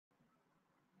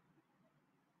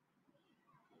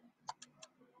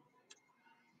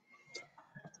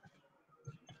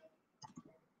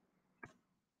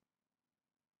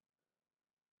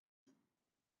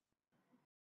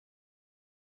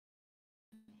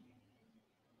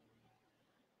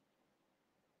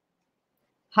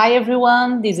Hi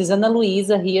everyone, this is Ana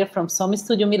Luisa here from Some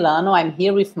Studio Milano. I'm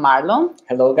here with Marlon.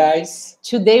 Hello guys.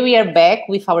 Today we are back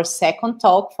with our second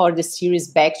talk for the series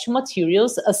Back to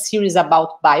Materials, a series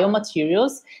about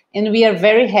biomaterials. And we are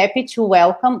very happy to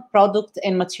welcome product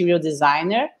and material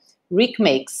designer, Rik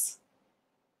Makes.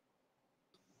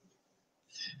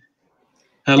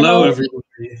 Hello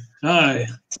everybody. Hi.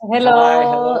 Hello. Hi,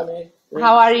 hello.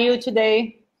 How are you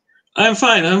today? I'm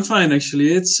fine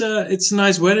actually. It's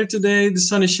nice weather today. The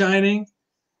sun is shining.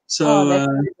 So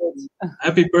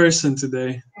happy person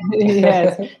today.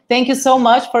 Yes. Thank you so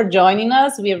much for joining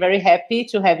us. We are very happy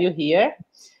to have you here.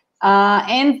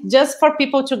 And just for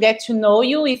people to get to know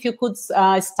you, if you could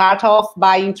start off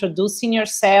by introducing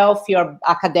yourself, your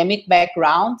academic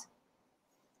background.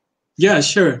 Yeah,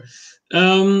 sure.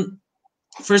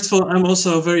 First of all, I'm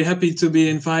also very happy to be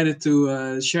invited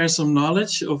to share some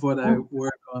knowledge of what I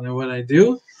work on and what I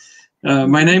do.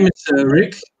 My name is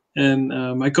Rik, and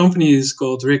my company is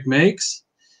called Rik Makes.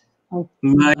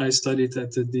 I studied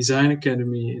at the Design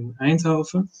Academy in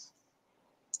Eindhoven,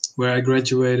 where I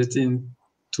graduated in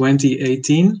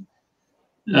 2018.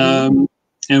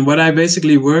 And what I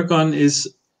basically work on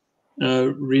is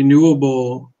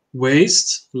renewable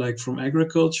waste, like from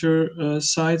agriculture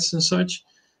sites and such,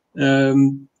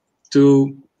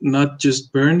 to not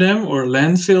just burn them or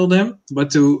landfill them, but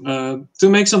to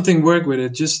make something work with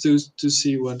it, just to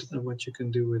see what you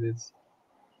can do with it.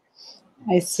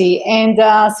 I see. And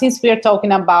since we are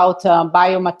talking about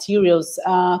biomaterials,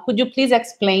 could you please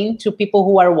explain to people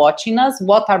who are watching us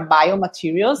what are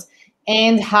biomaterials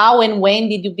and how and when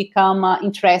did you become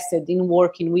interested in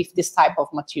working with this type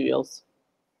of materials?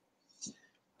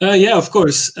 Yeah, of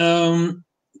course.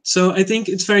 So I think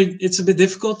it's a bit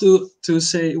difficult to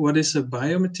say what is a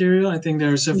biomaterial. I think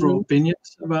there are several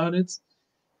opinions about it.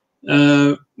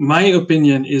 My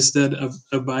opinion is that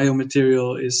a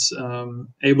biomaterial is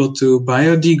able to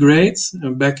biodegrade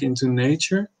back into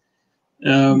nature.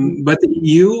 But the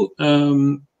EU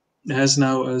has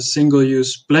now a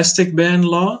single-use plastic ban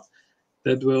law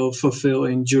that will fulfill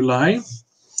in July.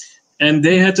 And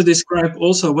they had to describe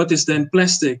also what is then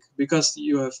plastic, because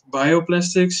you have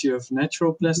bioplastics, you have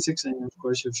natural plastics, and of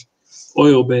course you have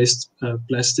oil-based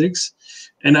plastics.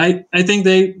 And I think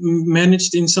they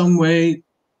managed in some way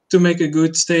to make a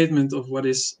good statement of what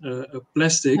is a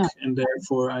plastic, and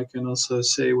therefore I can also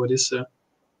say what is a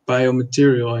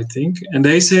biomaterial, I think. And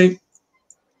they say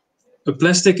a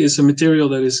plastic is a material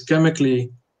that is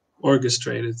chemically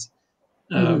orchestrated.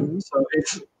 So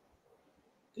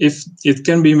if it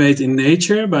can be made in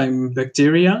nature by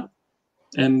bacteria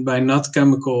and by not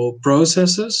chemical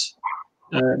processes,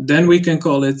 then we can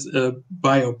call it a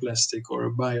bioplastic or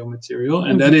a biomaterial,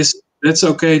 and that's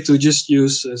okay to just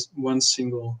use as one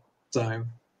single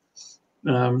time.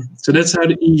 So that's how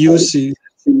the EU sees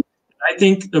it. I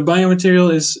think a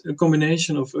biomaterial is a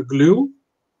combination of a glue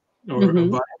or a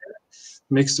binder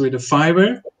mixed with a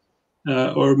fiber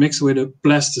or mixed with a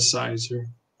plasticizer,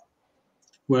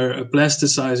 where a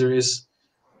plasticizer is,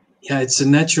 it's a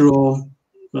natural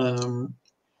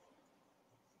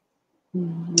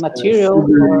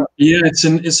material. It's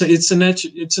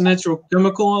a natural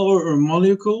chemical or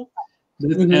molecule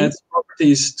that adds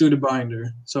properties to the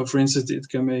binder. So, for instance, it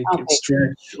can make it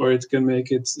stretch, or it can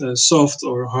make it soft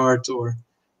or hard, or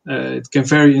it can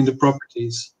vary in the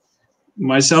properties.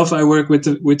 Myself, I work with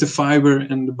the fiber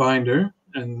and the binder,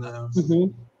 and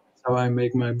how I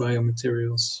make my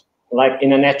biomaterials. Like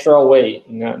in a natural way,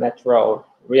 in a natural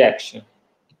reaction.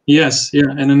 Yes,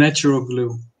 and a natural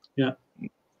glue. Yeah.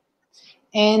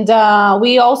 And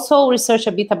we also researched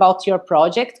a bit about your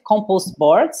project, compost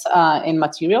boards and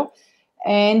material.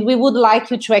 And we would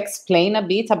like you to explain a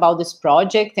bit about this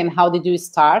project and how did you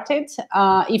start it.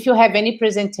 If you have any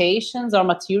presentations or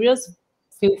materials,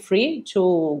 feel free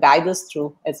to guide us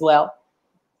through as well.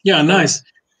 Yeah, nice.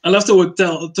 I love to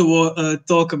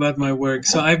talk about my work.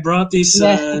 So I brought these.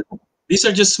 These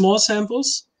are just small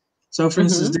samples. So, for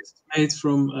instance, this is made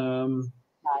from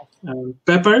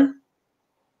pepper.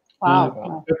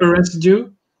 Wow. Pepper residue.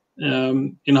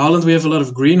 In Holland, we have a lot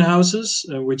of greenhouses,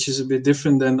 which is a bit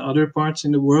different than other parts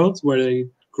in the world where they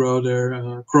grow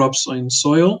their crops in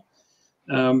soil.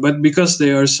 But because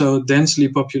they are so densely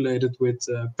populated with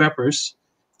peppers,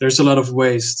 there's a lot of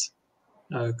waste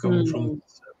coming from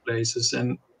these places.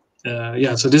 And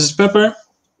so this is pepper.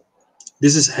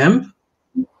 This is hemp.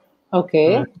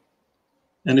 Okay.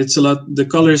 And it's the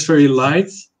color is very light,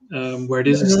 where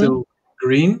this is still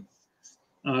green.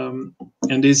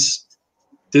 And this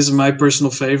is my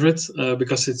personal favorite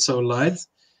because it's so light.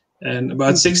 And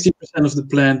about 60% of the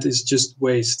plant is just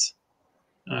waste.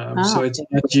 So it's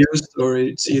not used, or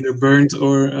it's either burnt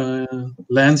or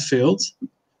landfilled.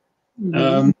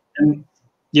 And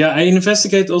yeah, I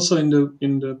investigate also in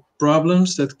the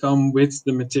problems that come with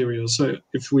the material. So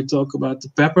if we talk about the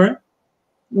pepper,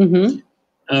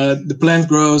 the plant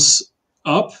grows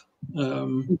up,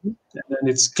 and then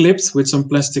it's clipped with some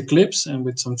plastic clips and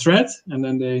with some thread, and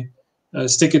then they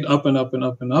stick it up and up and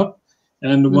up and up.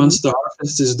 And once the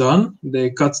harvest is done, they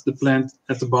cut the plant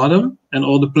at the bottom, and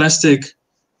all the plastic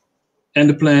and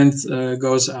the plant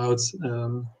goes out,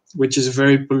 which is a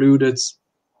very polluted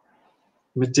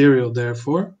material,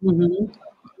 therefore,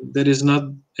 that is not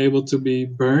able to be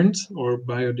burned or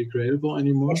biodegradable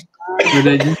anymore. So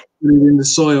they just put it in the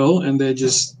soil and they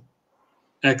just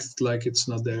act like it's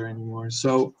not there anymore.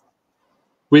 So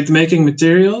with making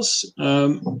materials,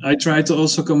 I try to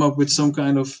also come up with some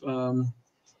kind of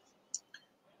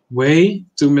way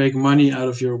to make money out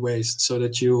of your waste, so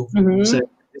that you say,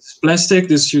 this is plastic,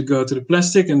 this should go to the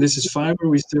plastic, and this is fiber,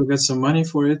 we still get some money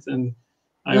for it. And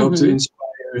I hope to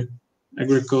inspire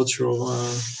agricultural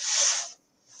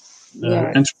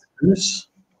entrepreneurs.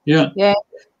 Yeah.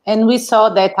 And we saw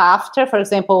that after, for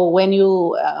example, when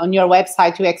you on your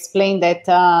website you explained that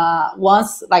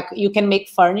once, like, you can make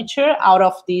furniture out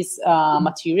of this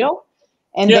material,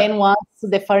 and then once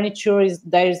the furniture is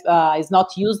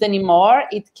not used anymore,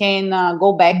 it can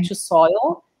go back to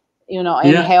soil,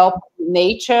 and help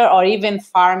nature, or even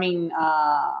farming,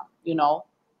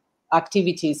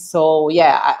 activities. So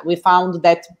we found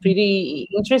that pretty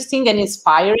interesting and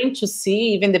inspiring to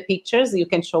see. Even the pictures you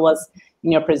can show us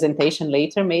in your presentation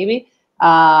later, maybe,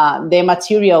 the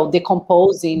material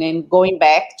decomposing and going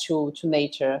back to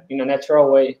nature in a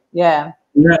natural way.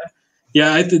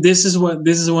 This is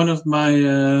one of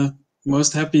my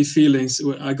most happy feelings.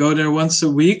 I go there once a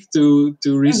week to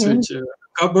research a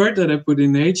cupboard that I put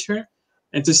in nature,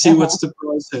 and to see what's the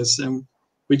process. And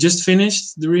we just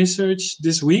finished the research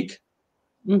this week,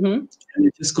 and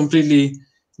it just completely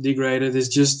degraded. It's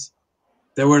just,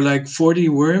 there were like 40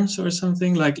 worms or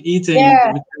something, like eating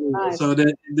the material. Nice. So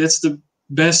that's the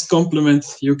best compliment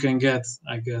you can get,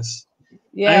 I guess.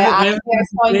 I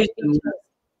saw in the pictures.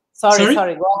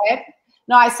 Sorry, go ahead.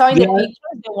 No, I saw in the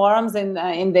pictures the worms in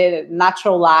the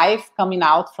natural life coming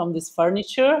out from this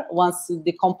furniture once it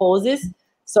decomposes.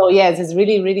 So yes, it's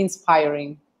really, really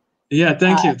inspiring. Yeah,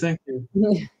 thank you.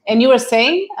 And you were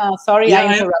saying, sorry, I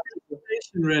interrupted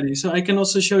you. Ready, so I can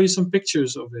also show you some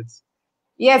pictures of it.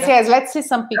 Yes, let's see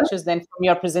some pictures then from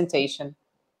your presentation.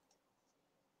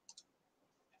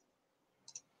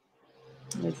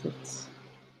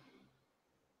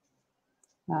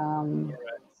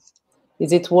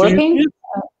 Is it working?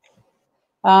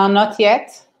 Not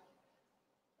yet.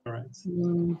 All right.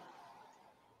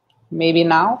 Maybe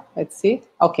now. Let's see.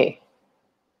 Okay.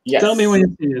 Yes. Tell me when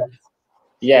you see it.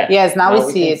 Yeah. Yes, now we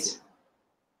see it.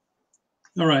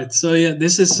 All right. So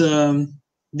this is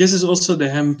also the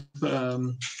hemp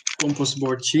compost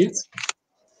board sheet.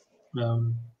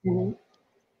 So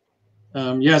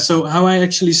how I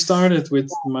actually started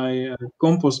with my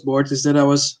compost board is that I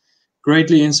was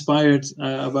greatly inspired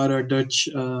about our Dutch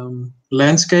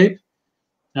landscape.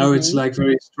 How it's like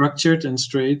very structured and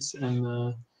straight,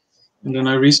 and then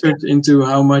I researched into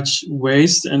how much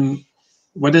waste and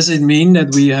what does it mean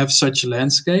that we have such a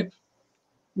landscape.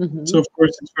 So of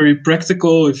course it's very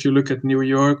practical. If you look at New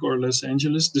York or Los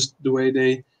Angeles, just the way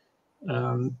they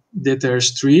did their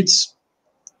streets,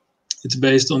 it's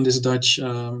based on this Dutch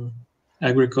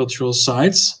agricultural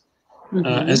sites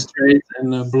as straight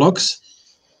and blocks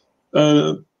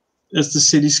as the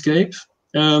cityscape.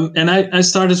 And I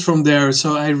started from there.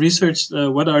 So I researched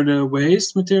what are the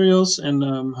waste materials and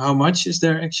how much is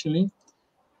there actually.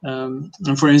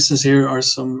 And for instance, here are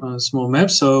some small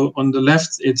maps. So on the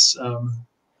left, it's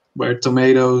where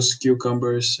tomatoes,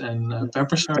 cucumbers, and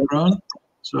peppers are grown.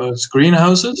 So it's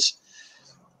greenhouses.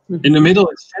 In the middle,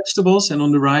 it's vegetables, and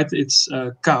on the right, it's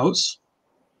cows.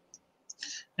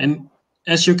 And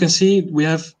as you can see, we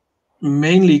have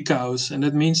mainly cows, and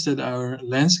that means that our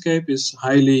landscape is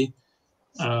highly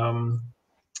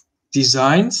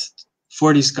designed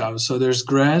for these cows. So there's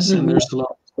grass and there's a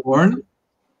lot of corn,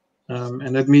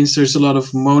 and that means there's a lot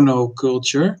of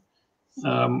monoculture,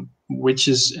 which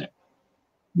is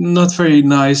not very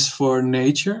nice for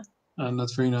nature, not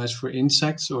very nice for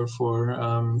insects or for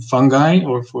fungi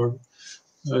or for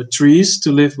trees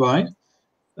to live by.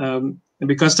 And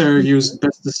because there are used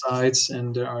pesticides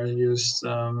and there are used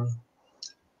to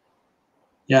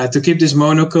keep this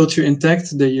monoculture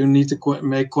intact, that you need to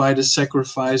make quite a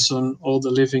sacrifice on all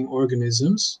the living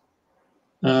organisms.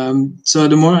 So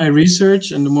the more I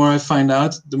research and the more I find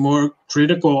out, the more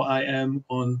critical I am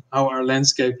on how our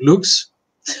landscape looks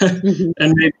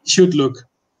and maybe should look.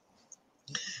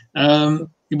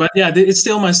 but yeah, it's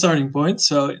still my starting point.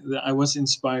 So I was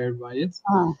inspired by it.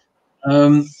 Oh.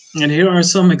 And here are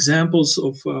some examples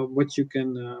of what you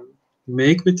can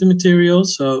make with the material.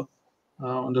 So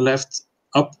on the left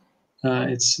up,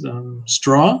 it's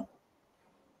straw.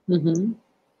 Mm-hmm.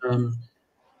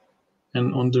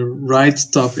 And on the right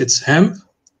top, it's hemp.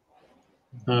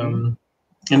 And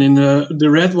in the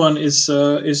red one is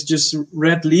just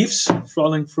red leaves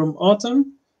falling from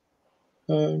autumn.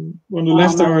 On the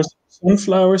left nice. are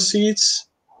sunflower seeds.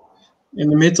 In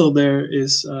the middle there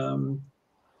is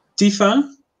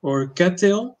tifa or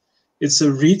cattail. It's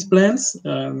a reed plant.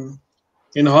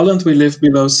 In Holland we live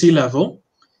below sea level,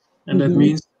 and that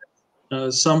means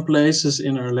some places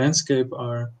in our landscape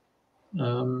are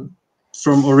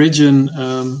from origin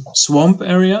swamp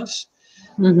areas,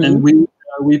 and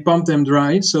we pump them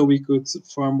dry so we could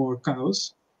farm more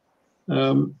cows.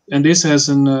 And this has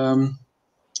a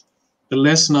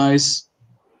less nice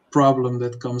problem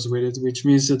that comes with it, which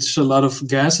means that there's a lot of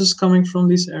gases coming from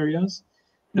these areas.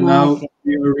 And now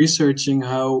we are researching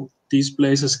how these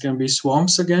places can be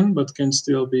swamps again, but can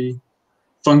still be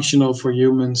functional for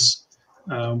humans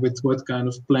with what kind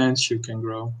of plants you can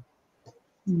grow.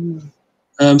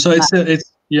 So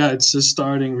it's a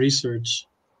starting research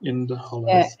in the Holland.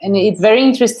 Yeah, and it's very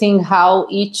interesting how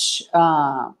each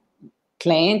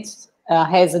plant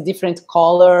has a different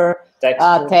color,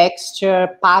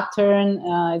 texture, pattern.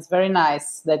 It's very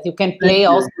nice that you can play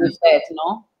also with that,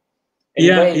 no?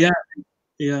 Yeah.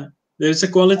 There's a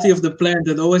quality of the plant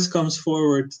that always comes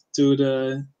forward to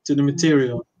the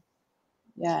material.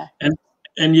 Yeah. And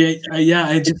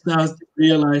I just now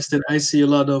realized that I see a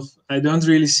lot of. I don't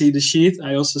really see the sheet.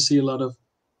 I also see a lot of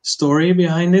story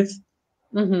behind it.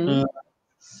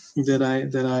 That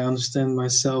I understand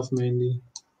myself mainly.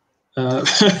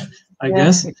 I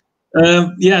guess.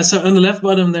 So on the left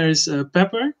bottom there is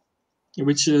pepper,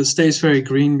 which stays very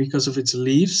green because of its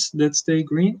leaves that stay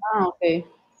green. Oh, okay.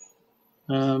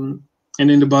 And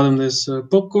in the bottom there's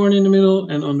popcorn in the middle,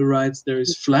 and on the right there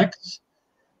is flax.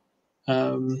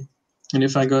 And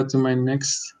if I go to my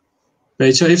next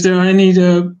page, so if there are any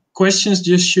questions,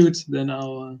 just shoot. Then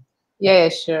I'll. Yeah,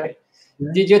 sure.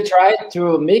 Did you try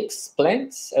to mix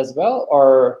plants as well,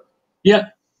 or? Yeah.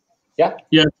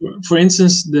 For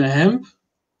instance, the hemp,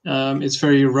 it's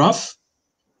very rough,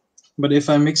 but if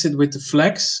I mix it with the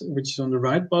flax, which is on the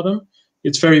right bottom,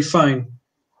 it's very fine.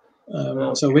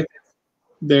 So with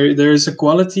there is a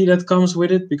quality that comes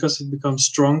with it because it becomes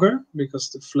stronger, because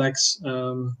the flax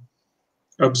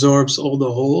absorbs all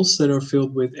the holes that are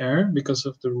filled with air because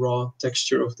of the raw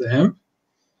texture of the hemp.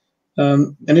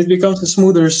 And it becomes a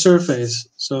smoother surface.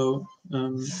 So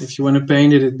if you want to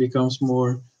paint it, it becomes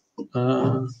more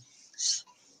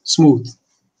smooth.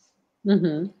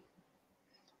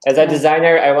 As a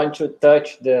designer, I want to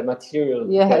touch the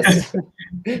material. Yes.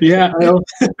 Yeah, I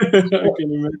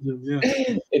can imagine. Yeah.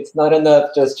 It's not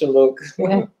enough just to look.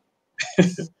 Yeah.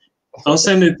 I'll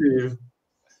send it to you.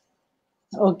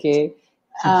 Okay.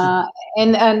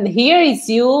 And here is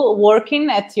you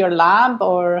working at your lab,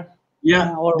 or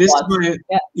or this what?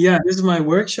 This is my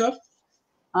workshop.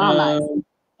 Nice.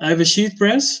 I have a sheet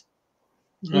press.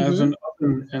 I have an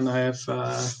oven, and I have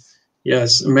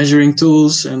measuring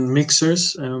tools and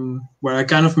mixers where I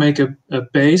kind of make a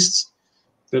paste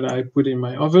that I put in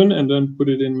my oven and then put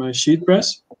it in my sheet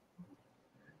press.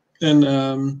 And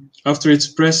after it's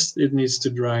pressed, it needs to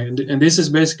dry. And this is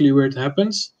basically where it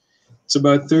happens. It's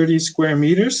about 30 square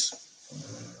meters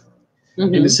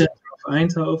in the center of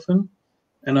Eindhoven.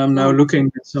 And I'm now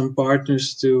looking at some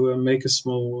partners to make a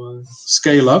small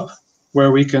scale up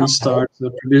where we can start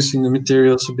producing the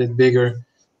materials a bit bigger,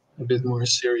 a bit more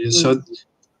serious. So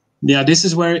this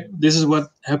is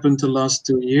what happened the last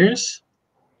 2 years.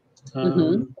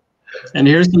 And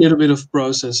here's a little bit of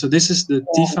process. So this is the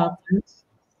tifa plant.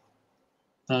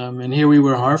 And here we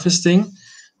were harvesting.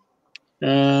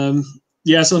 So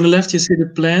on the left you see the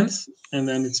plant, and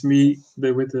then it's me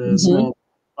with a small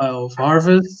pile of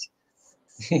harvest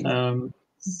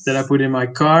that I put in my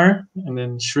car and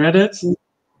then shred it.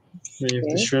 Then you have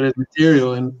the shredded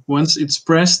material, and once it's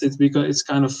pressed, it's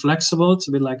kind of flexible. It's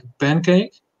a bit like a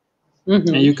pancake,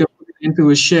 and you can put it into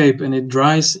a shape, and it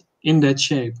dries in that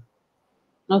shape.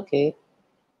 Okay.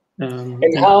 And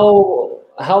how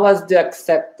was the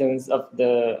acceptance of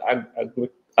the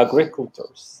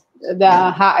agricultors?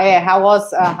 How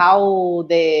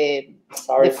the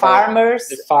farmers?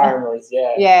 The farmers,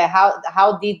 yeah. Yeah.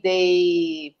 How did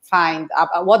they find?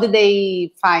 What did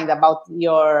they find about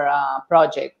your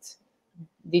project?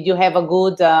 Did you have a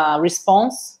good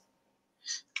response?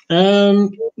 So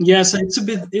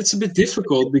it's a bit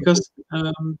difficult because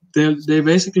they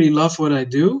basically love what I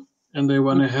do, and they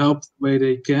want to help the way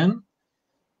they can.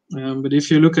 But if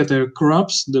you look at their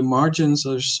crops, the margins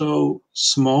are so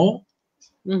small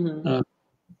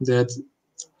that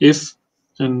if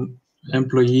an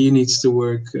employee needs to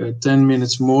work 10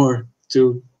 minutes more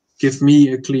to give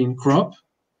me a clean crop,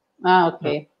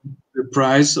 Okay. The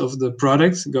price of the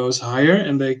product goes higher,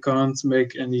 and they can't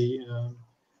make any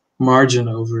margin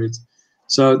over it.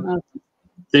 So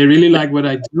they really like what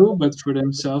I do, but for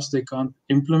themselves they can't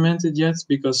implement it yet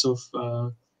because of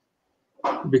the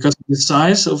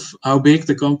size of how big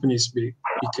the companies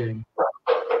became.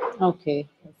 Okay.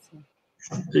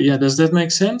 Yeah, does that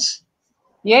make sense?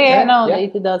 Yeah, no,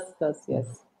 it does,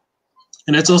 yes.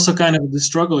 And that's also kind of the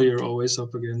struggle you're always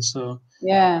up against. So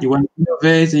yeah, you want to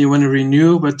innovate and you want to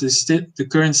renew, but the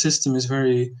current system is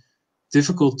very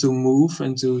difficult to move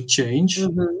and to change.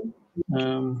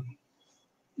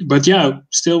 But yeah,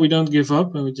 still we don't give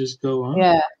up and we just go on.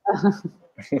 Yeah.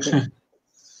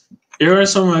 Here are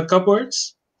some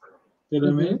cupboards that I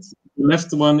made. The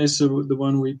left one is the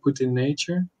one we put in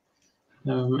nature.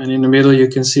 And in the middle you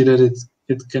can see that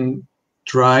it can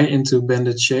dry into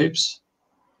bended shapes.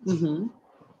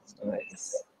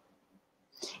 Nice.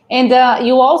 And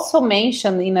you also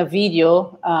mentioned in a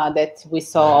video that we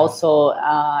saw also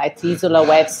at Isola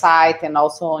website and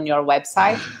also on your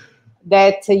website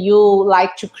that you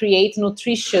like to create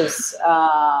nutritious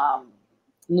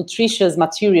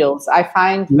materials. I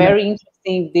find very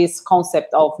interesting this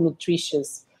concept of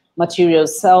nutritious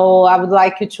materials. So I would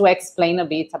like you to explain a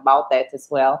bit about that as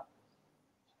well.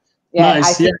 Yeah,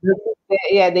 nice. I think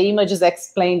the images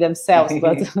explain themselves,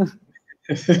 but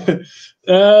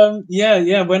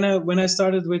when I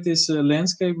started with this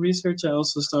landscape research, I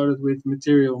also started with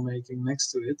material making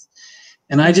next to it,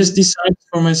 and I just decided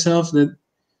for myself that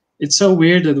it's so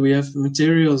weird that we have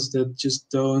materials that just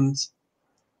don't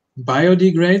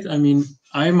biodegrade. I mean,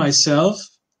 I myself,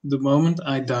 the moment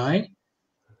I die,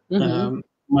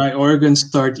 my organs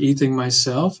start eating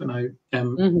myself, and I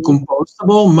am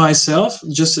compostable myself.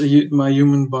 Just my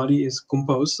human body is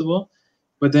compostable,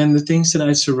 but then the things that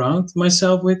I surround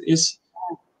myself with is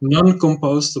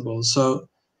non-compostable. So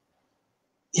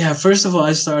yeah, first of all,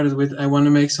 I started with I want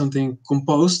to make something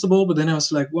compostable, but then I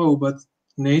was like, whoa, but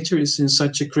nature is in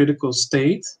such a critical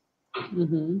state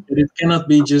that it cannot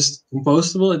be just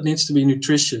compostable. It needs to be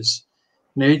nutritious.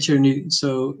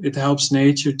 So it helps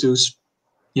nature to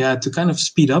kind of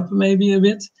speed up maybe a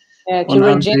bit. To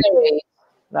regenerate,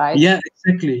 right? Yeah,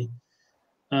 exactly.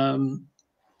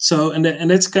 So and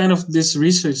that's kind of this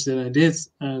research that I did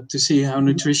to see how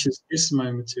nutritious is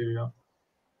my material.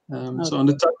 So on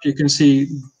the top you can see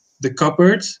the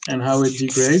cupboard and how it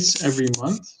degrades every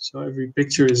month. So every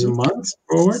picture is a month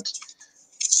forward.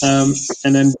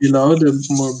 And then below, the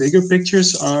more bigger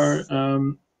pictures are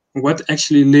what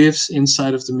actually lives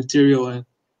inside of the material, and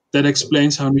that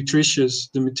explains how nutritious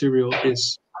the material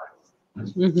is.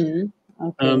 So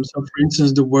for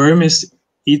instance, the worm is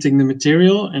eating the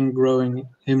material and growing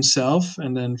himself,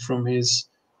 and then from his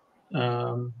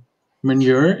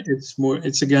manure,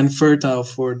 it's again fertile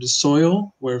for the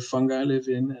soil where fungi live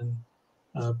in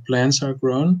and plants are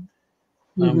grown.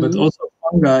 But also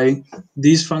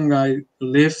these fungi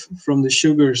live from the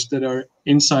sugars that are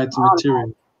inside the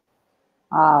material.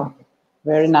 Wow,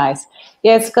 very nice.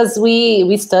 Yes, because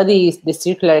we study the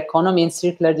circular economy and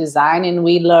circular design, and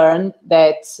we learn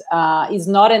that it's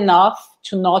not enough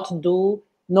to not do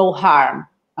no harm.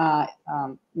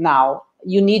 Now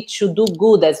you need to do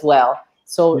good as well.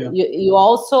 So you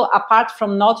also, apart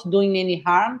from not doing any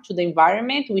harm to the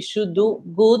environment, we should do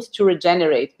good to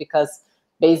regenerate, because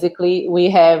basically we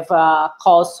have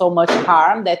caused so much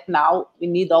harm that now we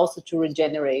need also to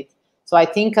regenerate. So I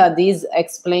think this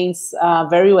explains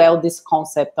very well this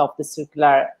concept of the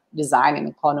circular design and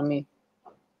economy,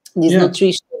 these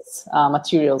nutritious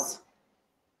materials.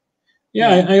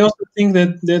 Yeah, I also think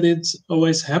that it's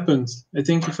always happened. I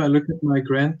think if I look at my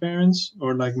grandparents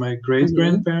or like my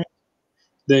great-grandparents,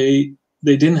 they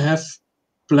didn't have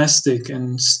plastic,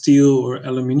 and steel or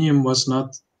aluminium was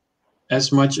not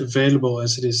as much available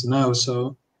as it is now.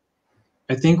 So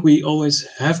I think we always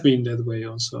have been that way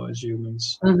also as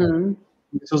humans.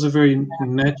 It's also very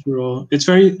natural. It's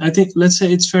very, I think, let's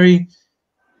say it's very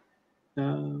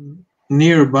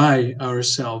nearby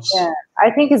ourselves. Yeah,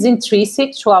 I think it's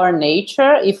intrinsic to our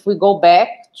nature. If we go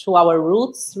back to our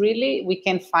roots, really, we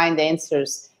can find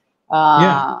answers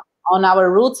on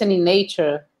our roots and in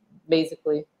nature,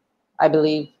 basically, I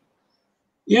believe.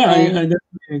 Yeah, I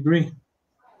definitely agree.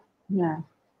 Yeah.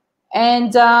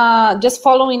 And just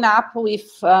following up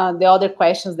with the other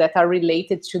questions that are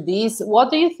related to this, what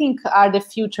do you think are the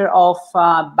future of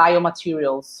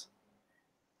biomaterials?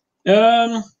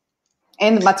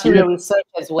 And material research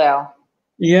as well.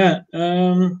 Yeah.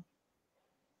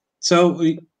 So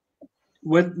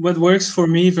what works for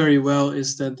me very well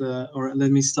is that, or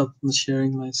let me stop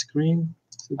sharing my screen.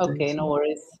 Okay, no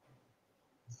worries.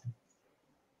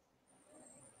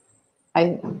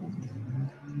 Okay.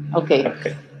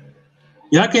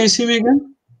 Yeah, can you see me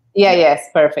again? Yeah, yes,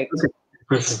 perfect. Okay,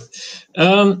 perfect.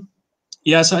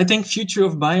 Yeah, so I think future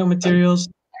of biomaterials,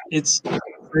 it's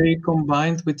very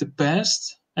combined with the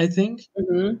past, I think,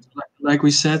 like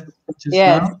we said just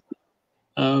now.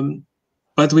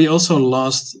 But we also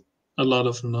lost a lot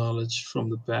of knowledge from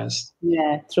the past.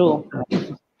 Yeah, true.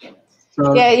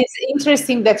 So, yeah, it's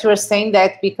interesting that you're saying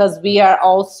that, because we are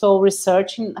also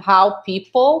researching how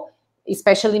people,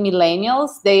 especially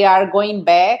millennials, they are going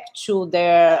back to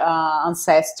their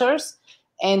ancestors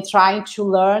and trying to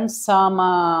learn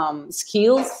some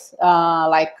skills,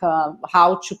 like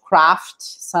how to craft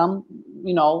some,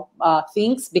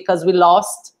 things, because we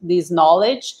lost this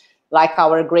knowledge. Like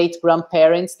our great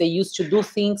grandparents, they used to do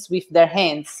things with their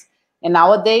hands. And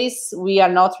nowadays, we are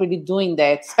not really doing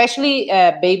that. Especially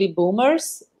baby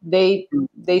boomers, they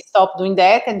stop doing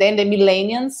that, and then the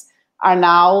millennials are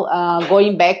now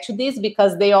going back to this,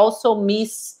 because they also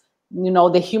miss,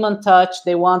 the human touch.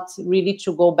 They want really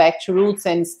to go back to roots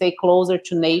and stay closer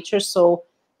to nature. So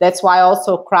that's why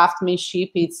also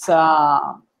craftsmanship is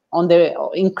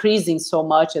increasing so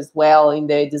much as well in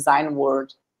the design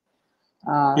world.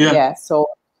 So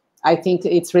I think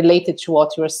it's related to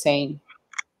what you're saying.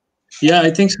 Yeah,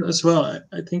 I think so as well.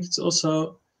 I think it's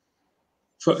also,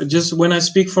 just when I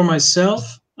speak for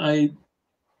myself, I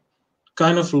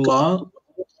kind of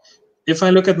if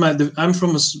I look at I'm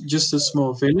from just a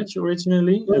small village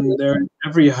originally, and there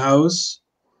every house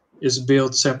is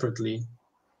built separately.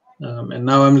 And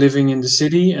now I'm living in the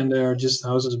city, and there are just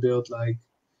houses built like,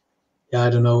 I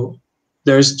don't know.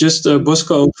 There's just a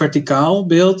Bosco Verticaal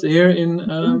built here in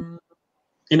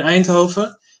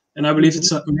Eindhoven, and I believe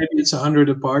maybe it's 100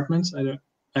 apartments. I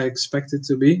expect it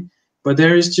to be, but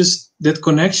there is just that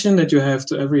connection that you have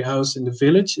to every house in the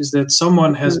village, is that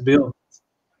someone has built.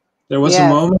 There was a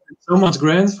moment that someone's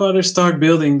grandfather started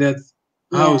building that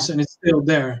house, and it's still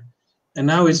there. And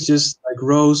now it's just like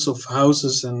rows of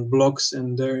houses and blocks,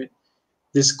 and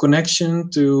this connection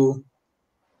to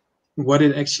what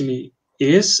it actually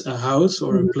is, a house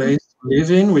or a place to live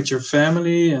in with your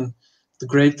family and the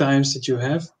great times that you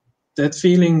have. That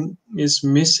feeling is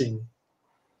missing.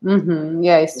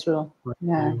 Yeah, it's true.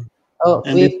 Yeah.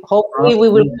 And hopefully we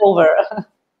will cover.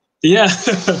 Yeah.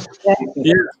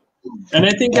 And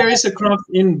I think there is a craft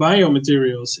in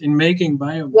biomaterials, in making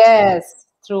biomaterials. Yes,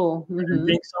 true. I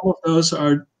think some of those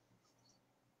are,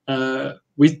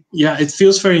 it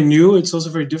feels very new. It's also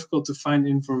very difficult to find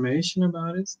information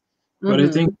about it. But I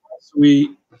think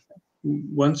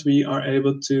once we are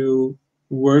able to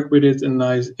work with it in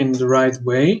the right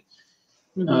way,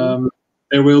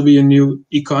 there will be a new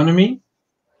economy,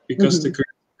 because the current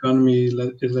economy,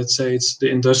 let's say it's the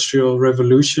Industrial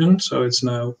Revolution, so it's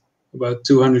now about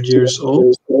 200 years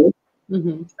old.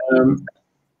 And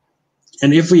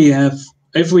if we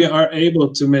are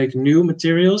able to make new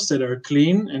materials that are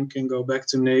clean and can go back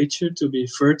to nature to be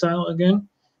fertile again,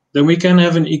 then we can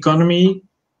have an economy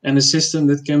and a system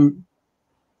that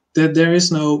there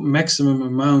is no maximum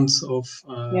amount of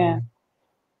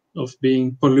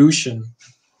being pollution.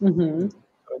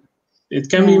 It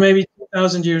can be maybe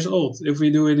 2,000 years old if we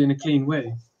do it in a clean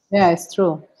way. Yeah, it's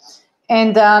true.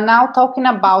 And now talking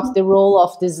about the role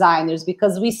of designers,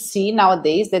 because we see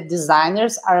nowadays that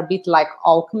designers are a bit like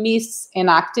alchemists and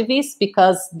activists,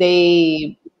 because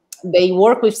they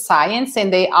work with science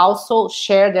and they also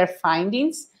share their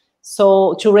findings.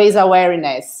 So to raise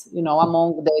awareness,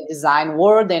 among the design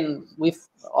world and with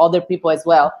other people as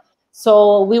well.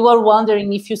 So we were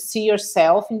wondering if you see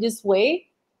yourself in this way,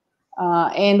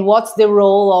 and what's the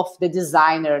role of the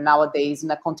designer nowadays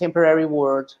in a contemporary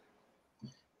world?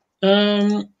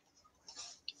 I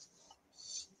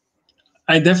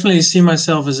definitely see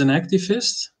myself as an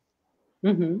activist.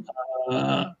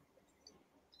 I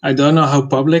don't know how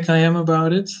public I am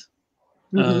about it.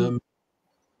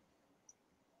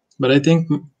 But I think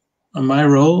my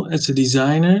role as a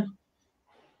designer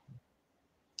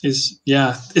is,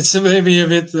 it's maybe a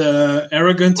bit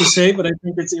arrogant to say, but I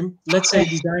think it's, let's say,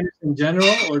 designers in general,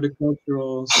 or the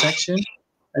cultural section,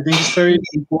 I think it's very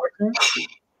important,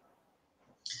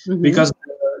 because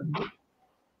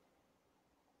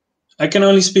I can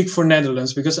only speak for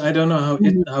Netherlands, because I don't know how it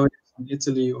is in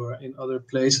Italy or in other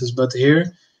places, but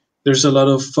here there's a lot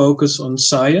of focus on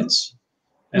science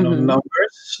and on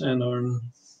numbers and on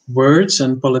words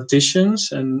and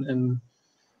politicians and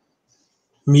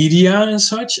media and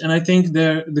such. And I think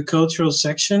the cultural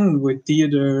section with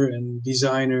theater and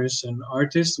designers and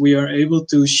artists, we are able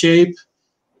to shape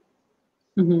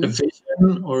a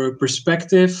vision or a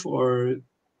perspective, or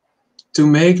to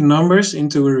make numbers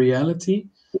into a reality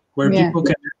where people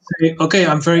can say, okay,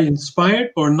 I'm very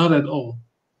inspired, or not at all.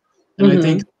 And I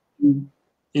think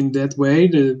in that way,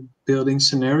 the building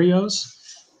scenarios,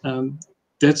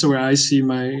 that's where I see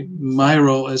my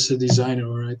role as a designer,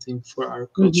 or I think for our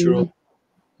cultural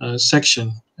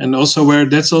section, and also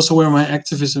that's also where my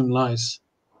activism lies.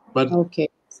 But okay,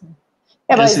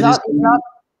 yeah, but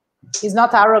it's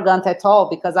not arrogant at all,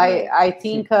 because I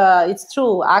think it's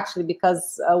true, actually,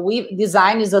 because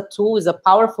design is a tool, is a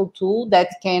powerful tool that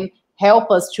can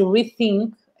help us to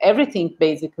rethink everything,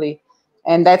 basically.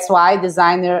 And that's why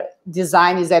design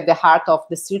is at the heart of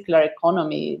the circular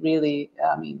economy, really.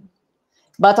 I mean,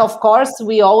 but of course,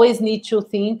 we always need to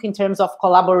think in terms of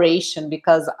collaboration,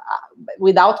 because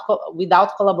without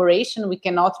collaboration, we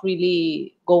cannot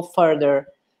really go further.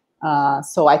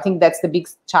 So I think that's the big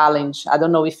challenge. I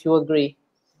don't know if you agree.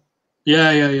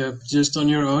 Yeah. Just on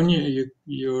your own,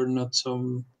 you're not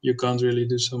you can't really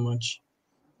do so much.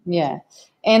 Yeah.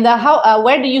 And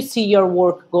where do you see your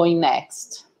work going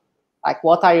next? Like,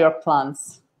 what are your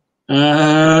plans?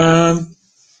 Another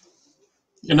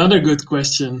good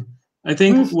question. I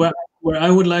think where I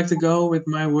would like to go with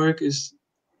my work is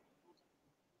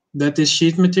that this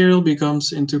sheet material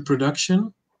becomes into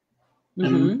production.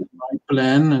 And my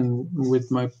plan, and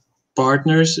with my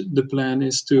partners, the plan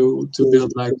is to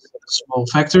build like a small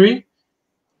factory,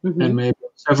 and maybe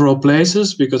several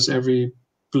places, because every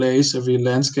place, every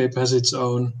landscape has its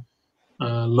own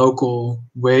local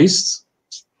waste,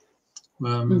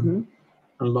 a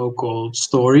local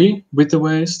story with the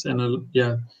waste, and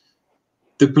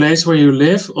the place where you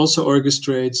live also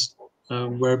orchestrates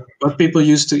what people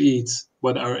used to eat,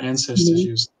 what our ancestors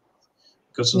used,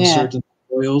 because on certain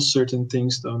soils, certain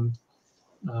things don't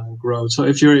grow. So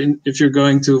if you're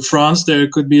going to France, there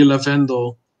could be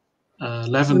lavendel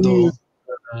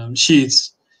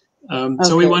sheets.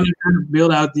 So we want to kind of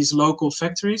build out these local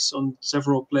factories on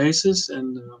several places,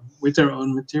 and with their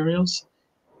own materials.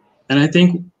 And I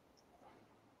think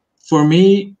for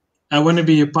me, I want to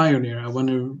be a pioneer. I want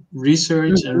to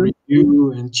research and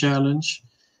review and challenge.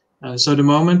 So the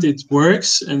moment it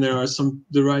works and there are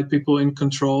the right people in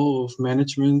control of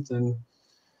management and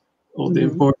all the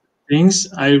important things,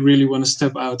 I really want to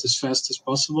step out as fast as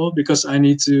possible, because I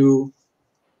need to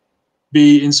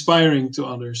be inspiring to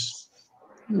others.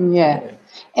 Yeah.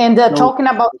 And talking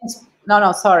about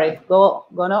sorry, go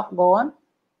on.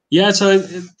 Yeah, so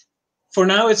for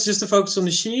now it's just to focus on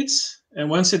the sheets, and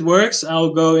once it works,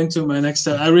 I'll go into my next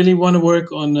step. I really want to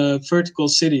work on vertical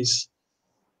cities.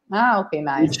 Okay,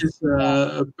 nice. Which is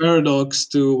a paradox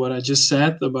to what I just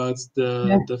said about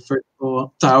the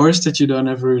vertical towers that you don't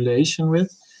have a relation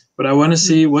with. But I want to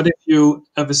see, what if you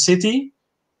have a city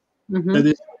that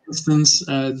is, for instance,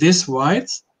 this wide,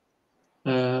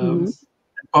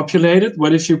 populated.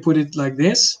 What if you put it like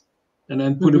this, and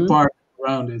then put a park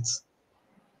around it?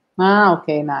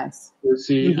 Okay, nice. To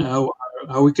see how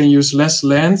we can use less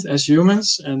land as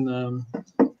humans and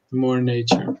more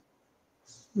nature.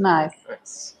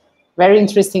 Nice. Very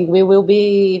interesting. We will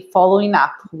be following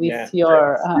up with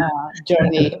your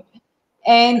journey.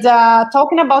 And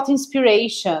talking about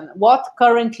inspiration, what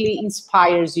currently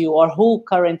inspires you, or who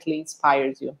currently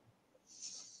inspires you?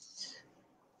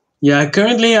 Yeah,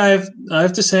 currently I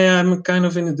have to say I'm kind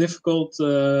of in a difficult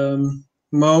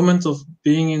moment of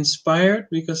being inspired,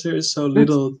 because there is so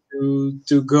little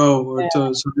to go, or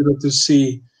so little to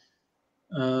see.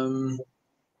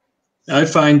 I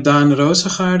find Daan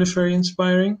Rozengaarde very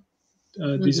inspiring,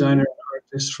 designer and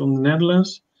artist from the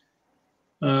Netherlands.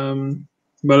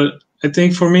 But I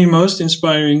think for me, most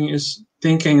inspiring is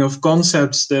thinking of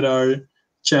concepts that are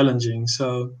challenging.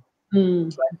 So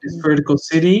like this vertical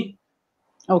city,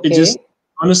 it just,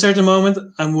 on a certain moment,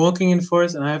 I'm walking in the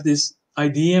forest and I have this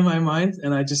idea in my mind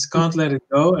and I just can't let it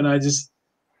go. And I just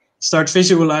start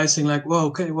visualizing like,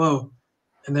 whoa,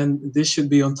 and then this should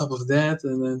be on top of that.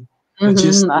 And then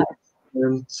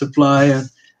and supply.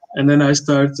 And then I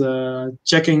start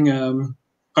checking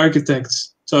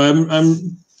architects. So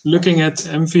I'm looking at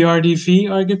MVRDV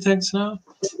architects now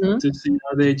to see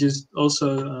how they just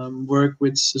also work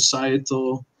with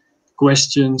societal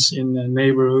questions in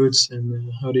neighborhoods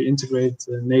and how they integrate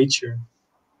nature.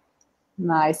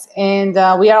 Nice. And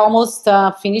we are almost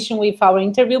finishing with our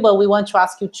interview, but we want to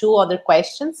ask you two other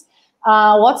questions.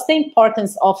 What's the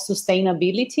importance of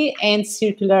sustainability and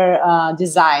circular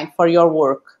design for your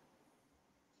work?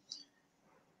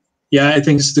 Yeah, I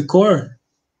think it's the core.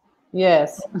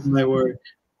 Yes. Of my work.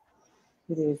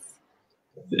 It is.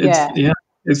 Yeah.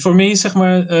 For me, zeg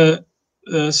maar,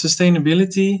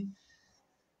 sustainability.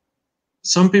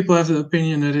 Some people have the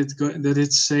opinion that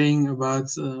it's saying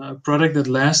about a product that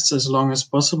lasts as long as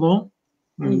possible.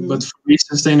 But for me,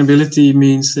 sustainability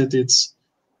means that it's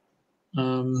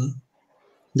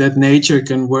that nature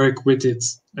can work with it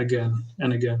again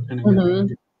and again and again. And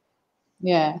again.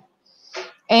 Yeah.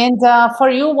 And for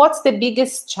you, what's the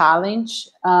biggest challenge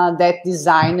that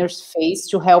designers face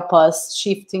to help us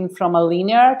shifting from a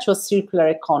linear to a circular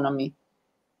economy?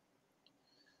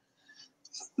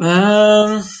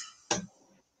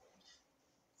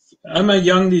 I'm a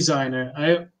young designer.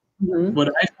 What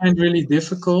I find really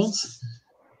difficult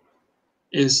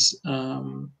is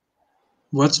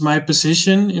what's my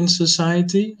position in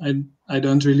society. I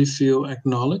don't really feel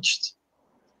acknowledged.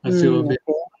 I feel a bit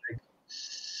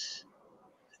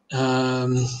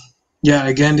like,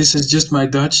 again, this is just my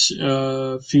Dutch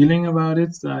feeling about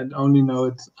it. I only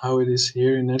know how it is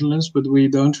here in Netherlands, but we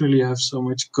don't really have so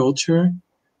much culture.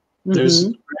 There's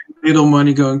little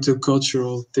money going to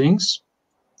cultural things.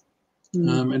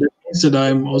 And that means that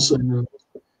I'm also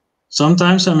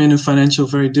sometimes I'm in a financial,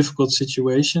 very difficult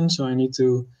situation, so I need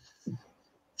to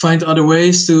find other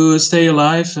ways to stay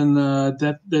alive, and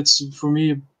that's for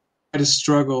me quite a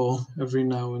struggle every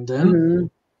now and then,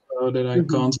 so that I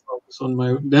can't focus on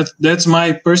that's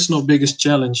my personal biggest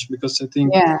challenge, because I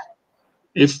think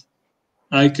if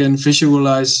I can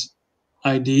visualize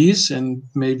ideas and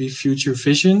maybe future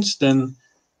visions, then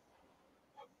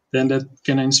that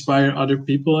can inspire other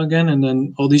people again, and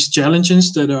then all these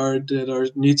challenges that are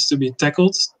needs to be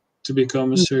tackled to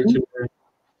become a circular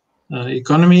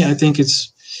economy. I think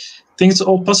it's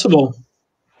all possible.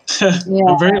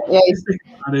 I'm very optimistic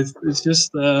about it. It's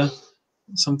just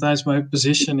sometimes my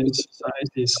position in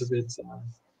society is a bit.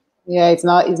 It's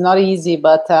not easy,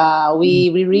 but we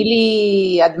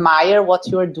really admire what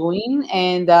you're doing,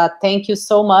 and thank you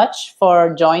so much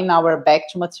for joining our Back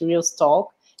to Materials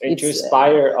talk. And to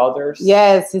inspire others.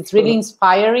 Yes, it's really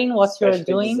inspiring what you're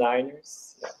doing.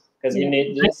 Designers, because we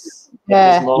need this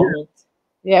at this moment.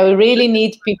 Yeah, we really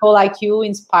need people like you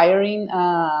inspiring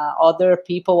other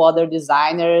people, other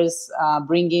designers,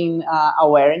 bringing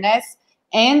awareness.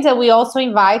 And we also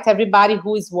invite everybody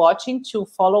who is watching to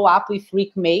follow up with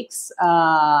Rik Makes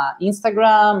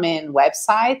Instagram and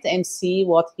website and see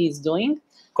what he's doing.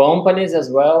 Companies as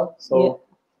well. So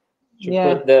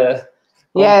put the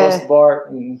compost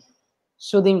board.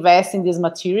 Should invest in this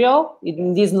material,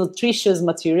 in this nutritious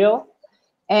material.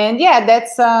 And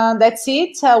that's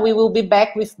it. We will be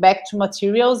back with Back to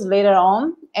Materials later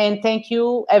on. And thank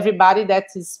you, everybody that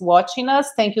is watching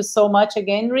us. Thank you so much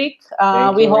again, Rik.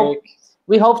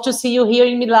 We hope to see you here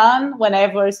in Milan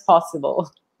whenever is possible.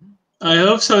 I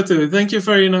hope so too. Thank you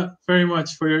very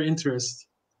much for your interest.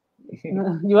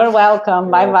 You are welcome.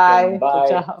 Bye-bye. Bye.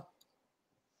 Ciao.